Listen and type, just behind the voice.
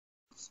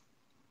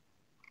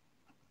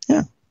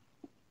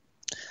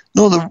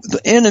No,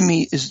 the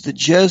enemy is the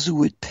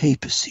Jesuit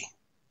papacy.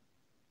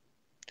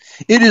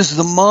 It is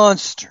the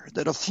monster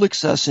that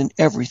afflicts us in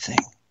everything.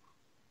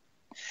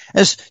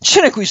 As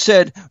Chiniquy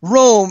said,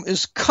 Rome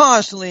is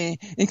constantly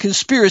in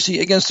conspiracy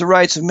against the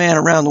rights of man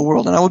around the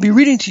world. And I will be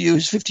reading to you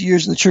his 50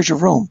 years in the Church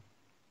of Rome,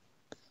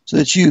 so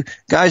that you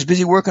guys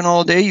busy working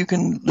all day, you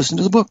can listen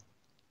to the book.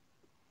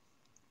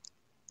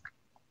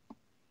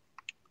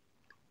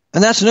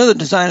 And that's another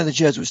design of the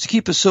Jesuits, to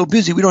keep us so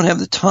busy we don't have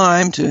the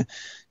time to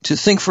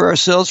think for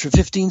ourselves for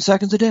 15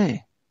 seconds a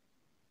day.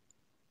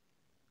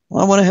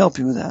 Well, I want to help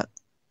you with that.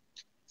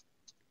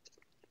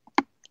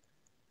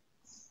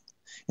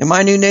 In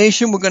my new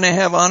nation, we're going to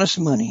have honest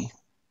money.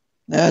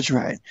 That's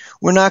right.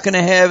 We're not going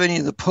to have any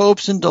of the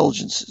Pope's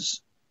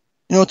indulgences.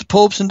 You know what the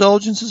Pope's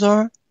indulgences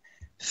are?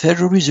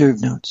 Federal Reserve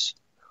notes.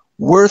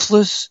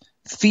 Worthless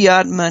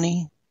fiat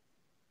money,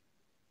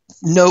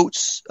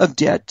 notes of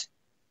debt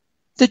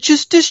that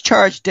just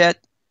discharge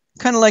debt,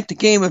 kind of like the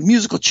game of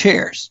musical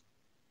chairs.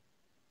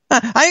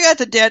 I got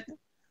the debt,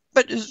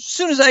 but as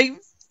soon as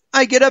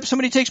I get up,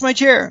 somebody takes my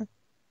chair.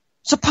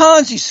 It's a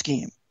Ponzi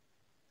scheme.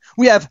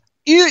 We have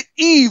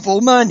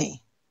evil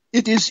money.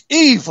 It is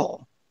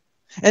evil.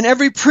 And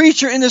every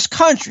preacher in this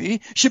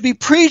country should be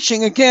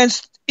preaching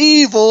against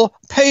evil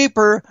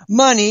paper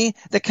money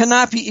that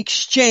cannot be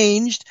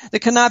exchanged,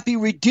 that cannot be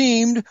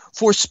redeemed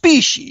for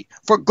specie,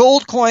 for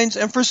gold coins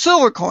and for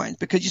silver coins.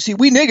 Because you see,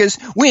 we niggas,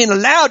 we ain't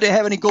allowed to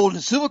have any gold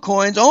and silver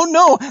coins. Oh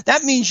no,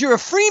 that means you're a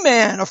free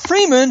man, a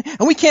freeman,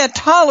 and we can't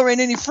tolerate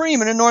any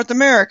freemen in North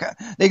America.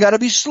 They got to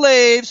be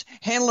slaves,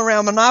 handling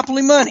around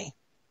monopoly money.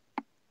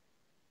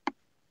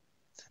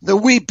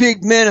 We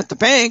big men at the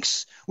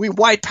banks, we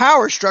white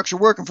power structure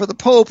working for the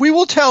Pope, we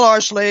will tell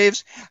our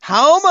slaves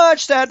how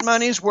much that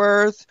money's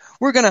worth.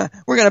 We're gonna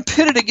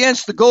pit it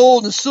against the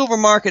gold and silver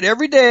market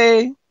every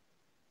day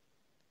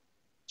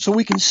so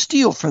we can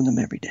steal from them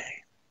every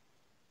day.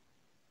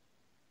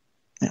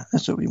 Yeah,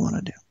 that's what we want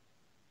to do.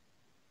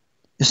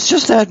 It's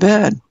just that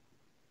bad.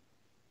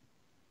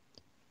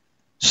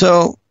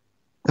 So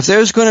if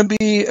there's going to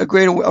be a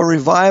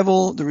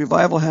revival, the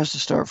revival has to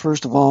start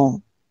first of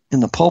all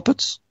in the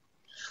pulpits.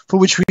 For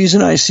which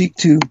reason I seek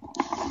to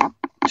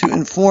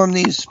inform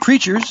these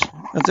preachers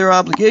of their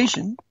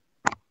obligation.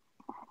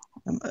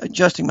 I'm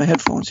adjusting my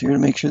headphones here to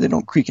make sure they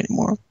don't creak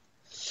anymore.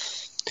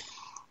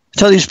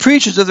 Tell these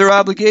preachers of their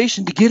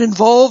obligation to get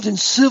involved in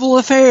civil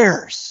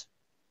affairs.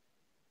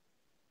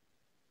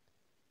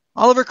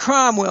 Oliver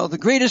Cromwell, the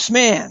greatest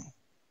man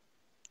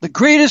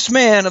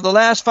of the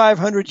last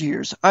 500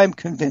 years, I'm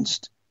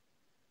convinced.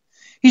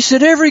 He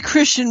said every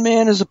Christian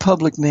man is a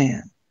public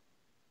man.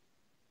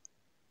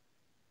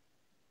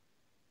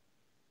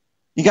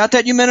 You got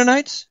that, you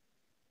Mennonites?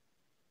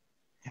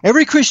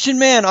 Every Christian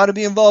man ought to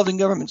be involved in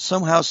government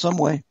somehow, some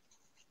way.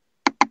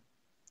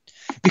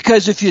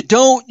 Because if you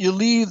don't, you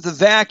leave the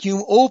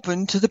vacuum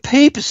open to the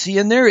papacy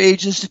and their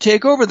agents to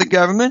take over the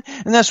government.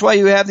 And that's why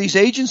you have these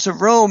agents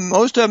of Rome,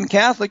 most of them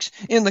Catholics,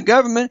 in the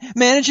government,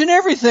 managing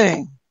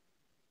everything.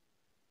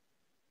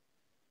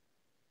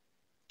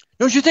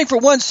 Don't you think for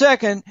 1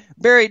 second,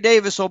 Barry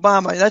Davis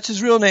Obama, that's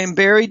his real name,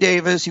 Barry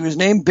Davis. He was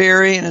named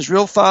Barry, and his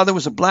real father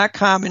was a black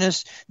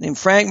communist named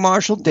Frank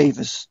Marshall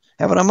Davis.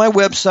 I have it on my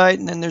website,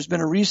 and then there's been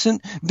a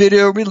recent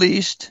video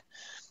released,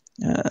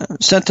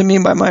 sent to me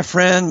by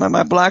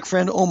my black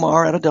friend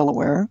Omar out of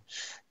Delaware.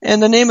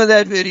 And the name of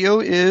that video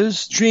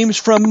is Dreams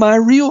from My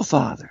Real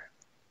Father.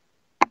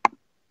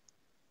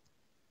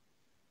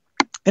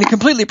 And it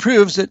completely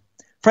proves that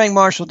Frank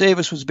Marshall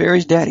Davis was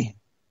Barry's daddy.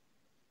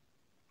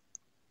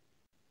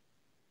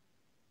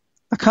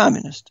 A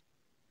communist.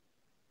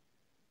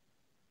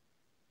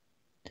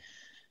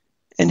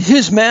 And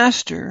his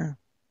master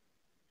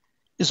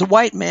is a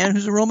white man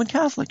who's a Roman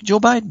Catholic, Joe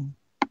Biden.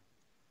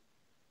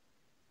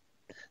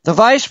 The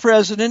vice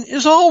president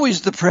is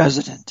always the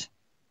president.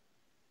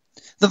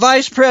 The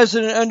vice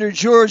president under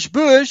George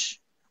Bush,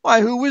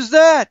 why, who was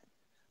that?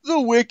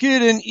 The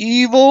wicked and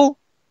evil,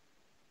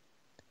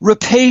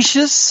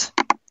 rapacious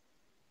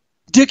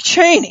Dick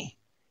Cheney.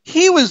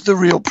 He was the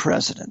real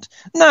president,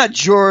 not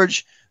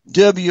George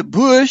W.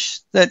 Bush,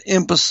 that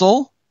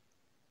imbecile.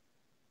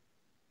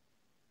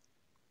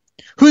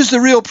 Who's the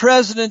real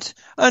president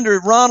under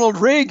Ronald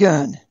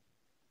Reagan?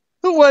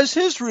 Who was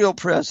his real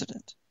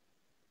president?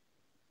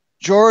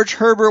 George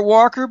Herbert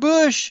Walker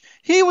Bush.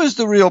 He was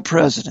the real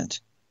president.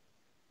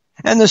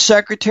 And the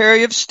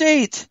Secretary of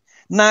State,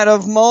 Knight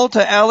of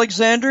Malta,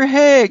 Alexander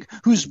Haig,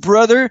 whose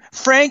brother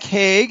Frank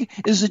Haig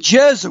is a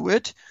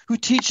Jesuit who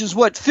teaches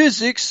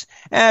physics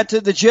at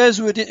the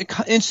Jesuit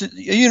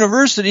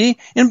University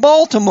in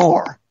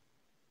Baltimore.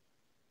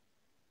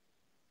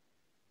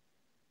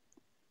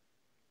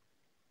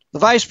 The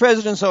vice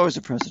president's always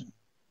the president.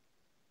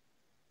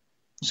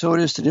 So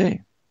it is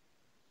today.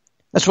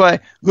 That's why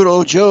good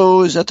old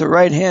Joe is at the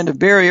right hand of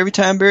Barry every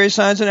time Barry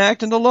signs an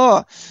act into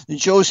law. And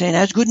Joe's saying,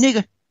 that's good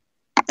nigga.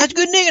 That's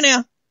good nigga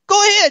now.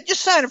 Go ahead,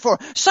 just sign it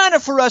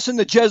for us and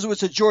the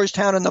Jesuits at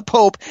Georgetown and the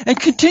Pope, and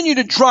continue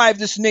to drive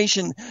this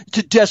nation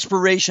to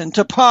desperation,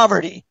 to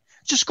poverty.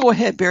 Just go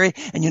ahead, Barry.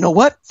 And you know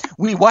what?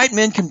 We white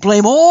men can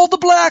blame all the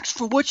blacks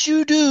for what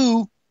you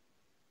do.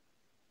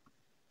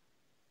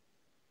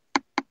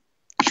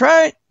 That's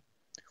right.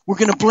 We're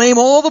going to blame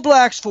all the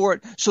blacks for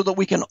it so that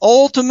we can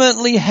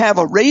ultimately have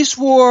a race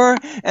war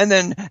and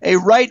then a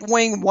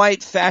right-wing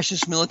white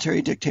fascist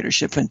military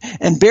dictatorship.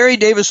 And Barry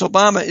Davis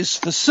Obama is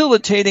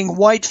facilitating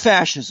white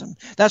fascism.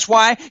 That's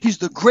why he's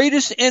the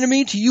greatest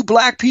enemy to you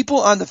black people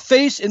on the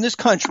face in this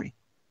country.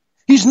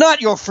 He's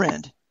not your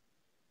friend.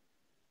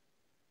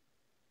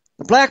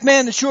 The black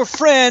man that's your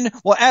friend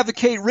will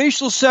advocate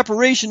racial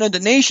separation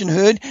and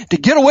nationhood to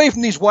get away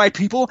from these white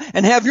people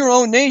and have your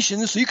own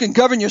nation so you can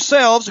govern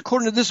yourselves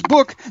according to this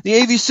book, the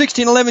AV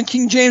 1611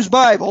 King James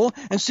Bible,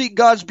 and seek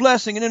God's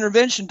blessing and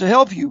intervention to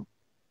help you.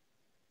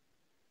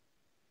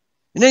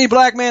 And any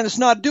black man that's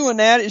not doing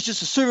that is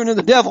just a servant of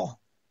the devil.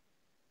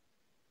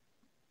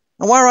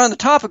 And while we're on the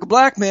topic of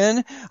black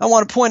men, I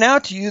want to point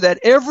out to you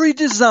that every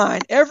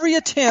design, every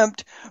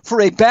attempt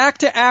for a back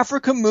to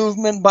Africa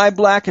movement by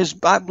black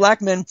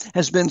men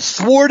has been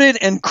thwarted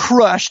and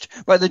crushed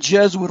by the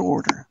Jesuit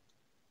order.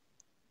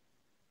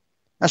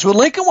 That's what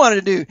Lincoln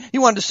wanted to do. He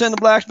wanted to send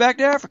the blacks back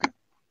to Africa.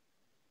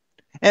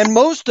 And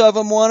most of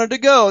them wanted to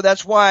go.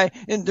 That's why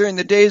during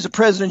the days of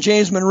President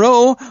James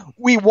Monroe,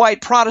 we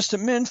white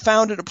Protestant men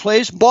founded a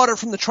place, bought it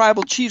from the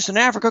tribal chiefs in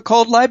Africa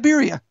called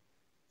Liberia.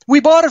 We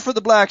bought it for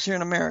the blacks here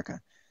in America.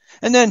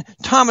 And then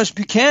Thomas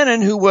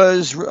Buchanan, who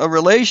was a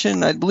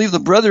relation, I believe the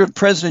brother of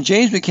President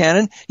James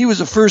Buchanan, he was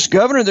the first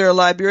governor there of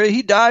Liberia.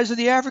 He dies of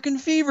the African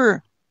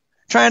fever,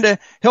 trying to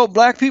help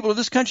black people of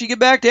this country get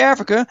back to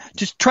Africa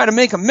to try to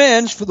make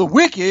amends for the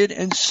wicked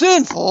and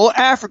sinful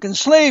African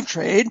slave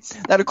trade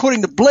that,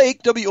 according to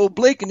Blake, W.O.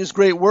 Blake in his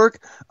great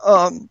work,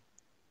 The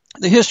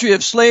History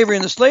of Slavery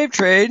and the Slave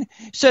Trade,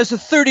 says that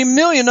 30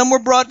 million of them were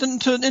brought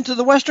into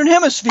the Western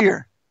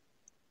Hemisphere.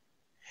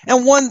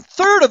 And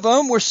 1/3 of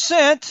them were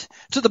sent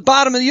to the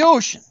bottom of the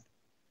ocean.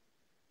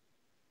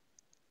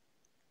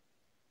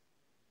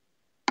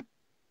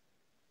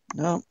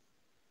 No.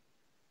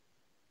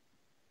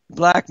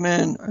 Black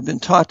men have been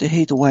taught to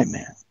hate the white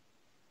man.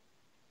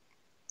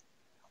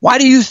 Why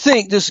do you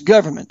think this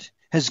government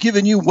has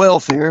given you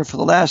welfare for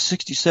the last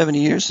 60, 70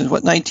 years, since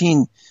what,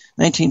 1930s,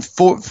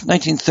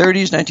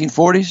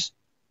 1940s?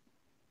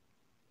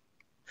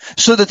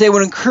 So that they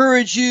would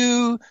encourage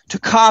you to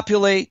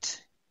copulate,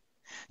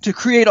 to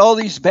create all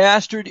these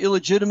bastard,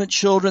 illegitimate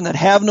children that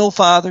have no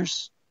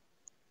fathers.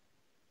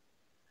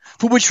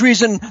 For which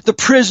reason the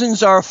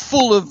prisons are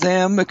full of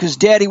them because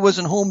daddy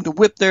wasn't home to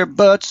whip their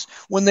butts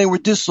when they were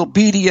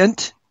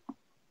disobedient,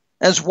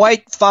 as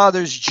white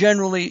fathers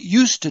generally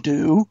used to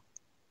do,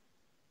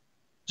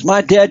 as my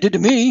dad did to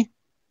me.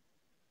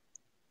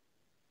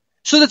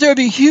 So that there would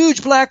be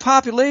huge black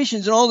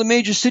populations in all the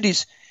major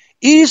cities,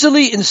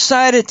 easily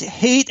incited to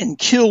hate and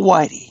kill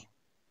whitey.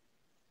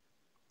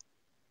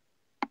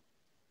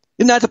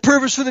 Isn't that the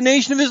purpose for the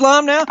Nation of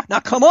Islam now? Now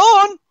come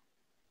on.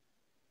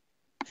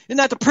 Isn't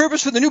that the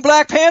purpose for the new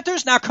Black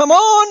Panthers? Now come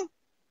on.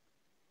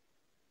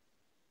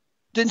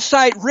 To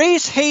incite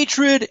race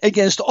hatred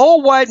against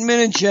all white men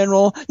in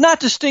general, not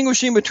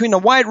distinguishing between the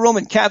white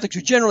Roman Catholics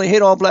who generally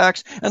hate all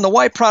blacks and the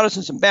white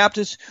Protestants and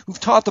Baptists who've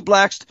taught the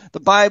blacks the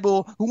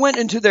Bible, who went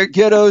into their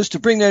ghettos to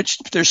bring their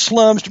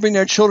slums, to bring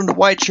their children to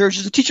white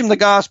churches, to teach them the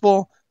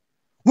gospel.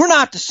 We're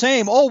not the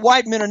same. All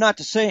white men are not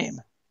the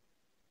same.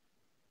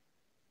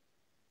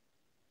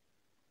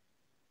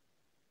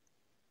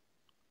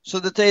 So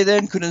that they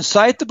then could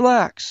incite the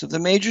blacks of the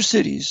major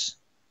cities.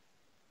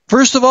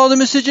 First of all, the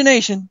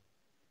miscegenation.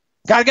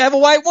 Got to have a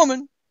white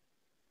woman.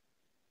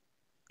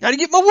 Got to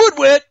get my wood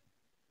wet.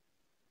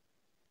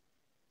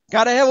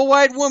 Got to have a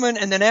white woman.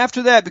 And then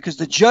after that, because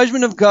the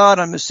judgment of God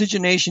on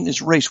miscegenation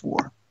is race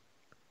war.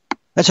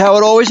 That's how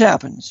it always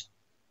happens.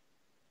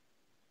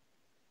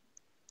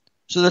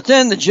 So that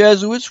then the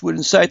Jesuits would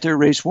incite their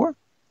race war.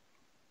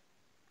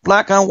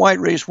 Black on white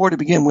race war to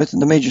begin with in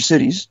the major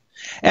cities.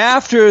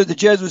 After the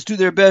Jesuits do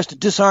their best to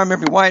disarm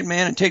every white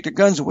man and take their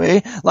guns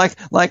away, like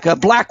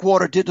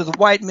Blackwater did to the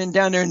white men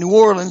down there in New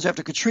Orleans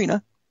after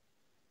Katrina.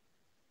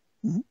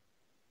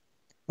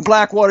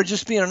 Blackwater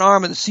just being an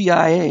arm of the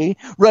CIA,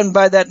 run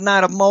by that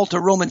Knight of Malta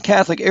Roman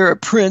Catholic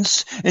Arab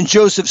prince, and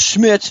Joseph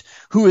Schmidt,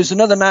 who is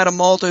another Knight of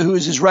Malta, who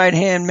is his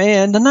right-hand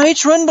man. The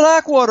Knights run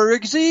Blackwater,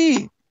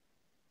 XZ.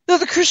 They're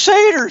the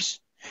Crusaders,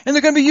 and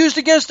they're going to be used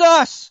against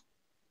us.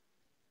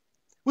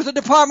 With the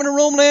Department of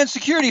Homeland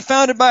Security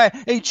founded by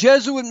a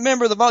Jesuit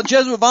member of the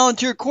Jesuit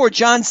Volunteer Corps,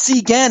 John C.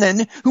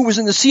 Gannon, who was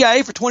in the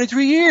CIA for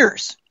 23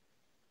 years.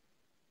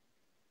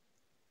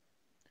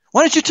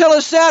 Why don't you tell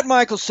us that,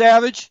 Michael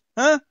Savage?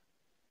 Huh?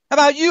 How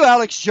about you,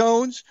 Alex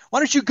Jones? Why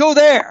don't you go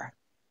there?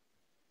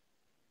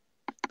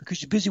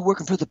 Because you're busy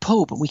working for the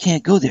Pope and we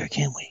can't go there,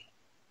 can we?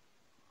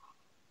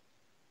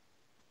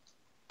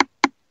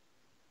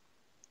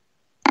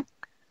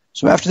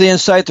 So after they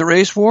incite the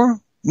race war,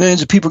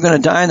 millions of people are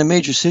going to die in the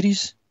major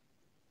cities.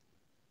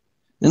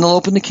 Then they'll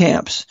open the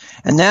camps.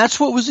 And that's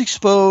what was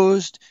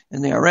exposed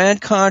in the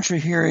Iran-Contra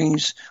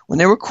hearings when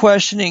they were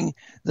questioning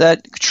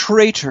that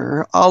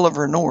traitor,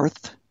 Oliver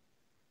North.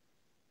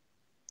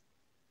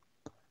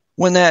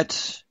 when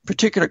that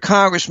particular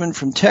congressman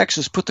from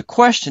Texas put the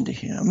question to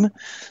him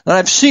that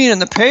I've seen in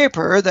the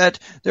paper that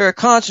there are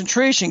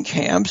concentration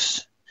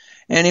camps,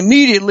 and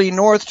immediately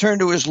North turned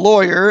to his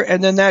lawyer,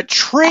 and then that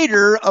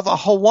traitor of a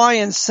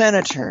Hawaiian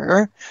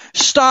senator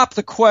stopped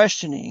the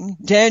questioning.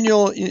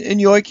 Daniel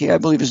Inyoike, I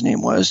believe his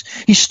name was.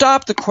 He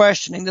stopped the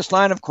questioning, this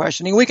line of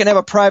questioning. We can have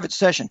a private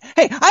session.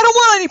 Hey, I don't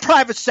want any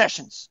private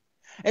sessions.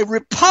 A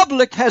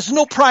republic has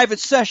no private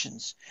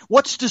sessions.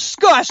 What's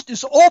discussed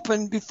is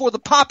open before the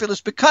populace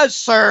because,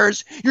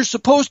 sirs, you're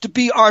supposed to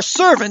be our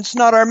servants,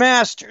 not our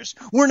masters.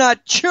 We're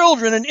not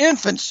children and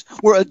infants.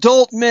 We're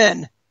adult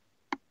men.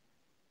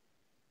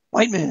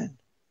 White men.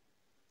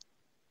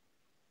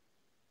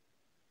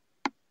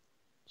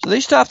 So they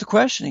stopped the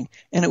questioning,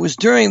 and it was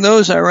during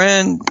those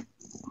Iran-Contra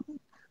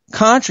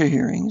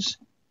hearings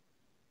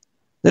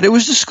that it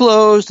was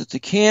disclosed that the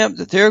camp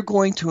that they're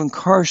going to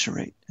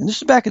incarcerate, and this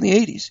is back in the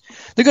 80s,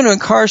 they're going to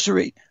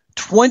incarcerate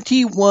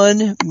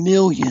 21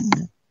 million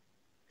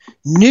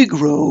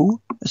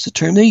Negro, that's the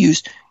term they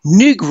used,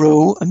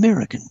 Negro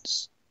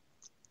Americans.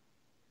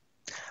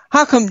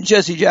 How come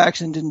Jesse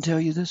Jackson didn't tell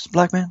you this,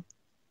 black man?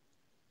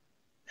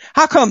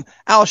 How come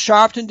Al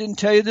Sharpton didn't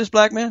tell you this,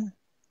 black man?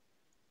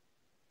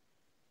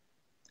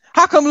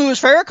 How come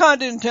Louis Farrakhan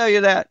didn't tell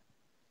you that?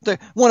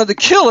 One of the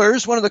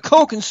killers, one of the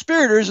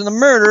co-conspirators in the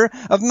murder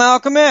of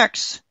Malcolm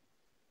X,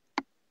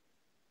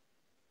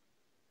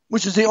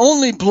 which is the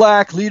only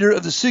black leader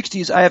of the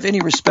 60s I have any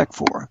respect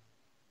for.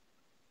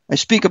 I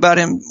speak about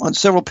him on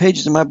several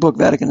pages in my book,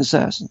 Vatican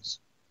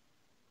Assassins.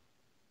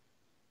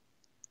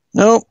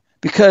 No,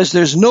 because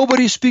there's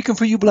nobody speaking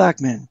for you black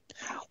men.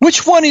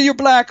 Which one of your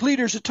black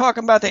leaders are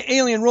talking about the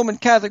alien Roman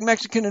Catholic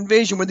Mexican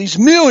invasion where these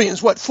millions,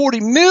 40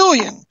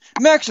 million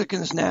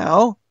Mexicans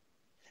now,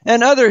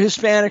 and other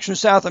Hispanics from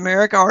South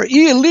America are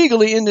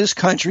illegally in this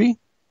country,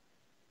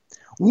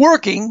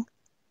 working,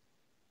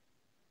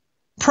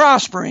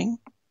 prospering,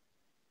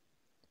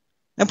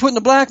 and putting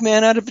the black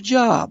man out of a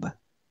job?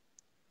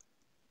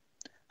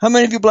 How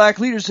many of you black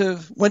leaders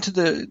have went to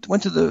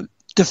the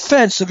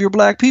defense of your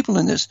black people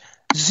in this?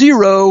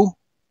 Zero.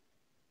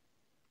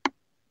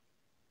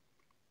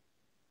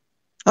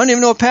 I don't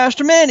even know if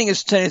Pastor Manning has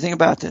said anything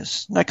about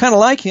this. And I kind of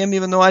like him,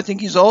 even though I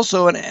think he's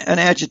also an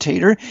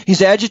agitator.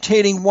 He's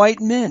agitating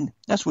white men.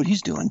 That's what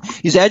he's doing.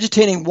 He's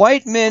agitating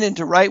white men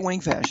into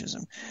right-wing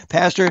fascism.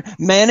 Pastor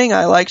Manning,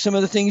 I like some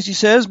of the things he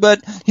says,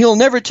 but he'll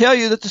never tell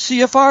you that the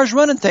CFR is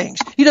running things.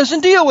 He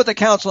doesn't deal with the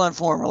Council on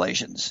Foreign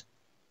Relations.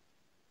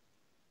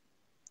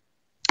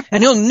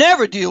 And he'll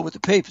never deal with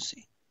the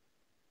papacy.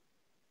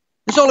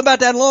 It's all about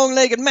that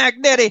long-legged Mac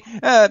Daddy,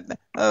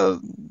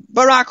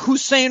 Barack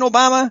Hussein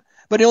Obama.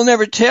 But he'll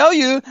never tell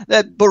you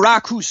that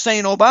Barack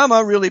Hussein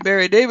Obama, really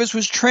Barry Davis,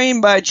 was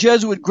trained by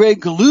Jesuit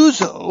Greg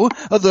Galuzzo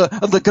of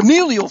the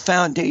Gamaliel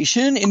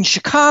Foundation in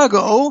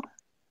Chicago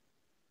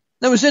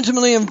that was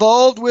intimately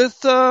involved with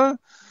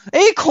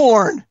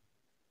ACORN,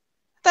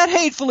 that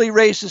hatefully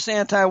racist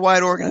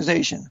anti-white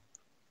organization.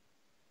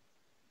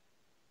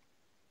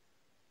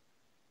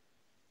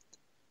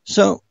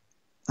 So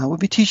I will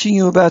be teaching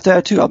you about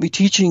that too. I'll be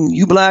teaching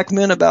you black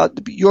men about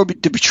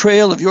the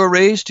betrayal of your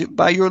race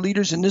by your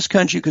leaders in this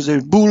country, because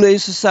there's Boule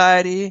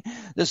Society,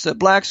 there's the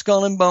Black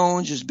Skull and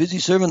Bones, just busy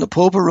serving the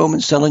Pope of Rome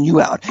and selling you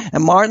out.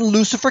 And Martin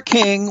Lucifer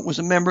King was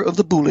a member of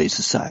the Boule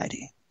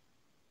Society.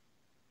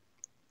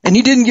 And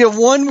he didn't give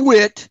one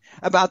whit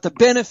about the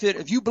benefit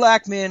of you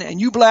black men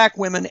and you black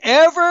women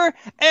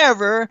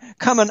ever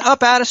coming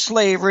up out of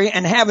slavery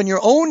and having your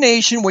own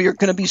nation where you're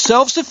going to be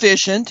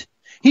self-sufficient.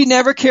 He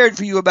never cared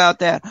for you about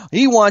that.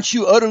 He wants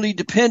you utterly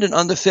dependent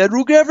on the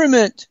federal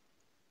government.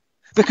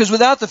 Because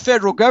without the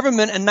federal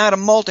government and not a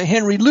Malta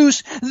Henry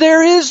Luce,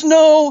 there is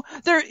no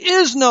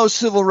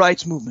civil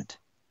rights movement.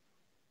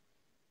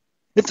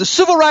 If the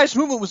civil rights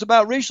movement was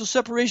about racial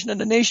separation in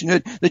the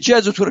nationhood, the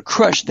Jesuits would have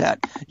crushed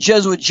that.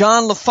 Jesuit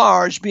John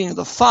Lafarge being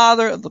the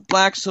father of the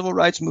black civil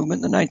rights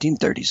movement in the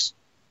 1930s.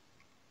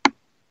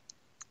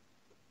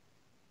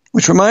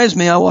 Which reminds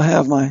me, I will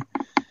have my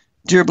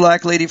dear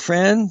black lady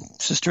friend,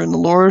 sister in the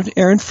Lord,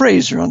 Erin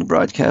Fraser, on the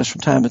broadcast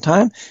from time to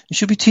time. And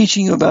she'll be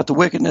teaching you about the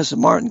wickedness of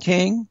Martin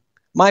King,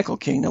 Michael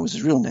King, that was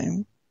his real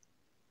name,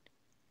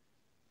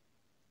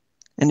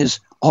 and his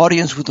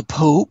audience with the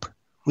Pope,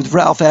 with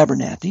Ralph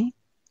Abernathy.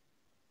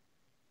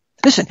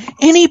 Listen,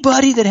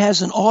 anybody that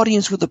has an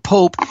audience with the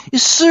Pope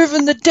is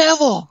serving the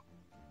devil.